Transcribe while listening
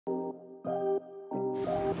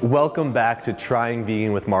Welcome back to Trying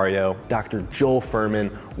Vegan with Mario. Dr. Joel Fuhrman,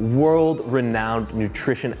 world-renowned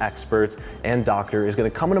nutrition expert and doctor, is gonna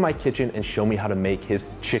come into my kitchen and show me how to make his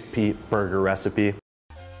chickpea burger recipe.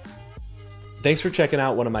 Thanks for checking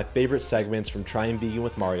out one of my favorite segments from Trying Vegan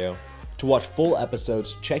with Mario. To watch full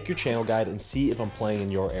episodes, check your channel guide and see if I'm playing in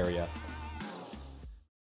your area.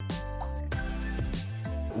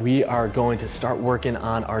 We are going to start working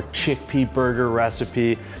on our chickpea burger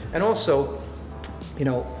recipe. And also, you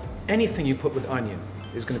know, anything you put with onion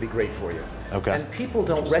is going to be great for you. Okay. And people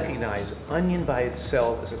don't recognize onion by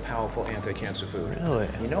itself as a powerful anti-cancer food. Really?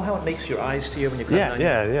 You know how it makes your eyes tear when you cut an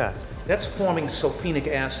onion? Yeah. That's forming sulfenic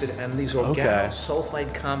acid and these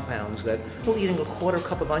organosulfide compounds that people eating a quarter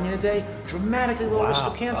cup of onion a day dramatically lower risk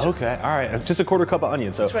of cancer. Okay, all right, just a quarter cup of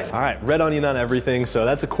onion. So, that's right. All right, red onion on everything. So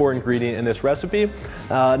that's a core ingredient in this recipe.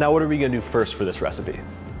 Now, what are we gonna do first for this recipe?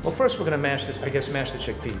 Well, first we're going to mash the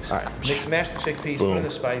chickpeas. All right. Mash the chickpeas, put in the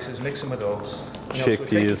spices, mix them with oats.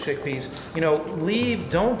 Chickpeas. So chickpeas. You know,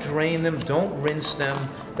 don't drain them, don't rinse them.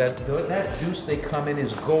 That juice they come in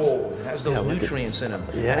is gold. It has those nutrients in them.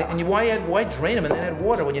 Yeah. And why drain them and then add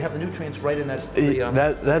water when you have the nutrients right in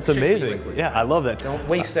that? That's amazing. Liquid. Yeah, I love that. Don't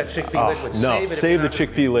waste that chickpea liquid. No, save the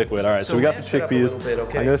chickpea liquid. All right, so we got some chickpeas.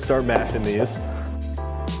 Okay. I'm going to start mashing these.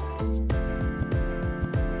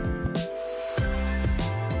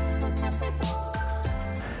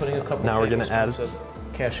 Putting a couple now we're going to add of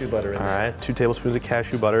cashew butter in there. All right, 2 tablespoons of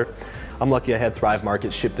cashew butter. I'm lucky I had Thrive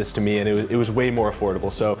Market ship this to me, and it was way more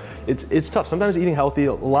affordable. So it's tough. Sometimes eating healthy,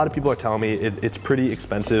 a lot of people are telling me it's pretty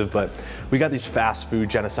expensive, but we got these fast food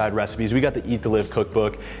genocide recipes. We got the Eat to Live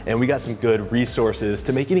cookbook, and we got some good resources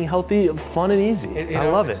to make eating healthy fun and easy. I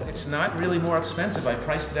love it. It's not really more expensive. I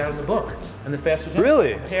priced it out in the book. And the fast food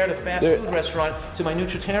really? Compared a fast food restaurant to my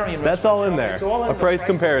nutritarian restaurant. That's all in there. It's all in a price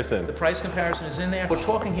comparison. The price comparison is in there. We're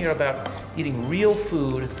talking here about eating real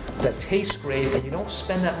food that tastes great, and you don't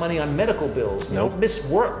spend that money on medical bills. You don't miss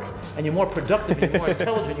work, and you're more productive, you're more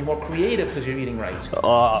intelligent, you're more creative because you're eating right. Oh,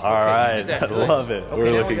 all right. I love it. Okay,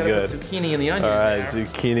 we're looking good. Put zucchini and the onion. All right,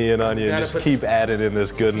 zucchini and onion. Just keep adding in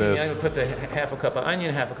this goodness. I'm going to put the half a cup of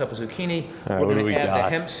onion, half a cup of zucchini. All right, we're going to add got?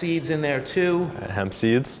 the hemp seeds in there too. Hemp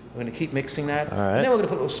seeds. We're going to keep mixing that. All right. And then we're going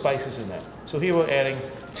to put those spices in there. So here we're adding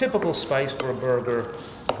typical spice for a burger: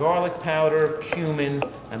 garlic powder, cumin,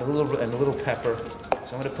 and a little pepper.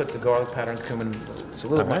 So I'm going to put the garlic powder and cumin. It's a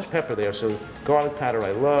little much pepper there, so garlic powder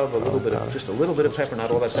I love. Just a little bit of pepper,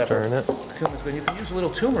 not all that pepper. Stirring it. Cumin's good. You can use a little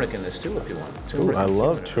turmeric in this too if you want. Ooh, I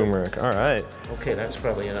love turmeric. All right. Okay, that's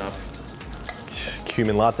probably enough.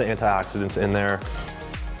 Cumin, lots of antioxidants in there.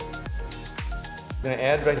 I'm going to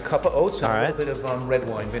add a cup of oats and a little bit of red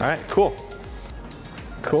wine vinegar. All right, cool.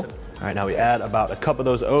 Cool. All right, now we add about a cup of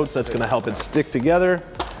those oats. That's going to help it stick together.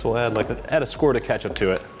 So we'll add a squirt of ketchup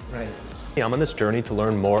to it. Right. I'm on this journey to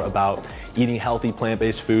learn more about eating healthy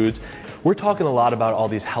plant-based foods. We're talking a lot about all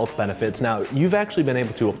these health benefits. Now, you've actually been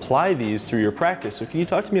able to apply these through your practice. So can you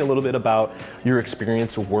talk to me a little bit about your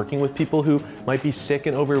experience of working with people who might be sick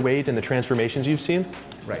and overweight and the transformations you've seen?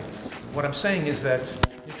 Right. What I'm saying is that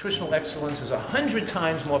nutritional excellence is 100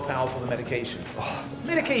 times more powerful than medication.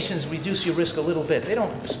 Medications reduce your risk a little bit. They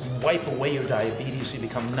don't wipe away your diabetes so you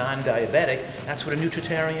become non-diabetic. That's what a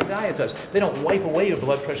nutritarian diet does. They don't wipe away your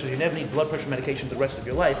blood pressure. You never need blood pressure medication for the rest of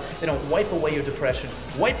your life. They don't wipe away your depression,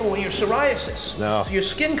 wipe away your psoriasis. No. So your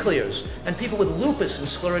skin clears. And people with lupus and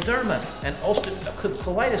scleroderma and ulcerative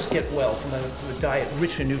colitis get well from a diet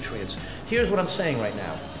rich in nutrients. Here's what I'm saying right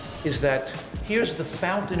now, is that here's the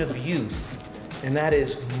fountain of youth, and that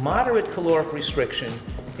is moderate caloric restriction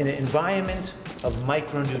in an environment of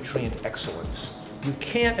micronutrient excellence. You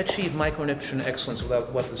can't achieve micronutrient excellence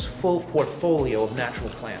without this full portfolio of natural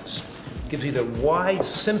plants. It gives you the wide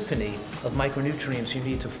symphony of micronutrients you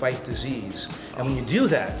need to fight disease. And when you do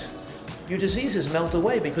that, your diseases melt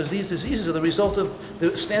away, because these diseases are the result of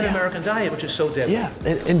the standard American diet, which is so deadly. Yeah,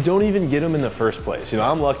 and don't even get them in the first place. You know,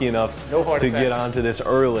 I'm lucky enough to get onto this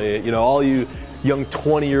early. You know, all you young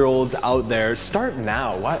 20-year-olds out there, start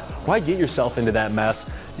now. Why get yourself into that mess?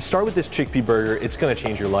 Start with this chickpea burger. It's going to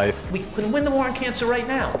change your life. We can win the war on cancer right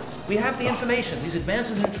now. We have the information. These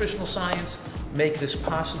advances in nutritional science make this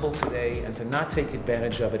possible today, and to not take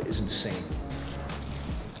advantage of it is insane.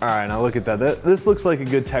 All right, now look at that. This looks like a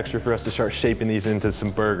good texture for us to start shaping these into some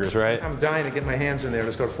burgers, right? I'm dying to get my hands in there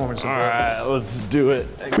to start forming some burgers. All right, let's do it.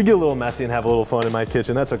 We get a little messy and have a little fun in my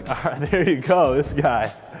kitchen. That's okay. All right, there you go, this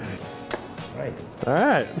guy. Right. All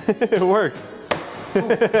right, it works.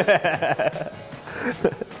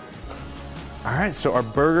 All right, so our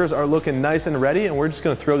burgers are looking nice and ready, and we're just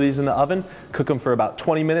gonna throw these in the oven, cook them for about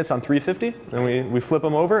 20 minutes on 350, then we flip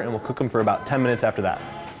them over and we'll cook them for about 10 minutes after that.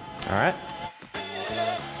 All right.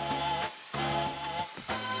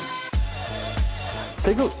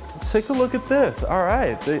 take a look at this. All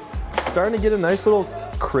right, they're starting to get a nice little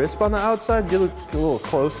crisp on the outside. Get a little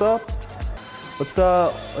close up. Let's,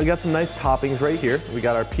 we got some nice toppings right here. We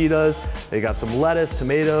got our pitas, they got some lettuce,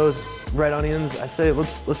 tomatoes, red onions. I say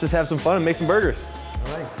let's just have some fun and make some burgers.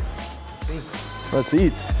 All right, let's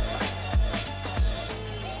eat.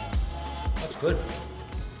 That's good.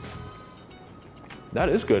 That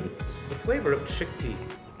is good. The flavor of chickpea,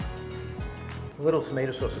 a little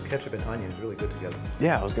tomato sauce and ketchup and onion is really good together.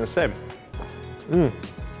 Yeah, I was gonna say.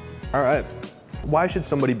 All right. Why should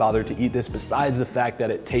somebody bother to eat this besides the fact that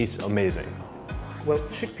it tastes amazing? Well,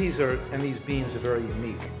 chickpeas and these beans are very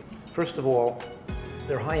unique. First of all,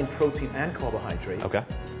 they're high in protein and carbohydrate. Okay.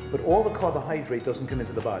 But all the carbohydrate doesn't come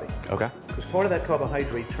into the body. Okay. Because part of that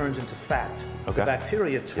carbohydrate turns into fat. Okay. The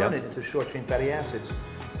bacteria turn it into short-chain fatty acids.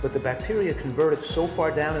 But the bacteria convert it so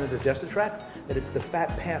far down in the digestive tract that if the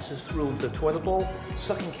fat passes through the toilet bowl,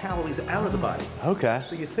 sucking calories out of the body. Okay.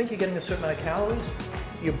 So you think you're getting a certain amount of calories,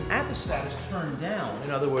 your appetite is turned down.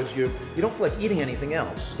 In other words, you don't feel like eating anything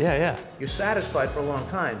else. Yeah. You're satisfied for a long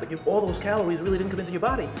time, but all those calories really didn't come into your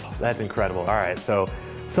body. That's incredible. All right, so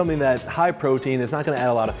something that's high protein, it's not gonna add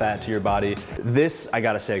a lot of fat to your body. This, I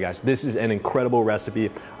gotta say guys, this is an incredible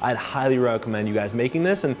recipe. I'd highly recommend you guys making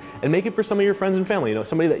this and make it for some of your friends and family, you know,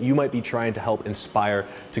 somebody that you might be trying to help inspire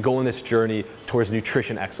to go on this journey towards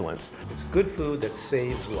nutrition excellence. It's good food that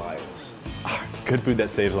saves lives. Good food that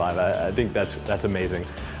saves lives. I think that's amazing.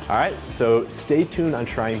 All right, so stay tuned on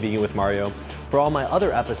Trying Vegan with Mario for all my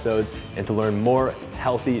other episodes and to learn more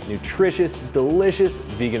healthy, nutritious, delicious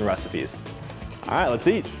vegan recipes. All right, let's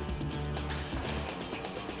eat.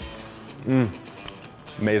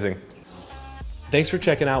 Amazing. Thanks for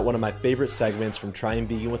checking out one of my favorite segments from Trying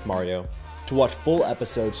Vegan with Mario. To watch full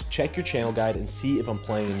episodes, check your channel guide and see if I'm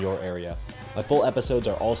playing in your area. My full episodes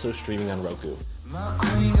are also streaming on Roku. My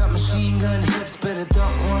queen got machine gun hips, better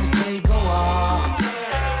duck once they go off.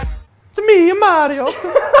 It's me, Mario.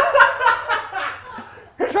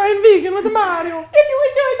 Trying Vegan with Mario. If you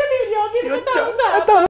enjoyed the video, give it a thumbs up.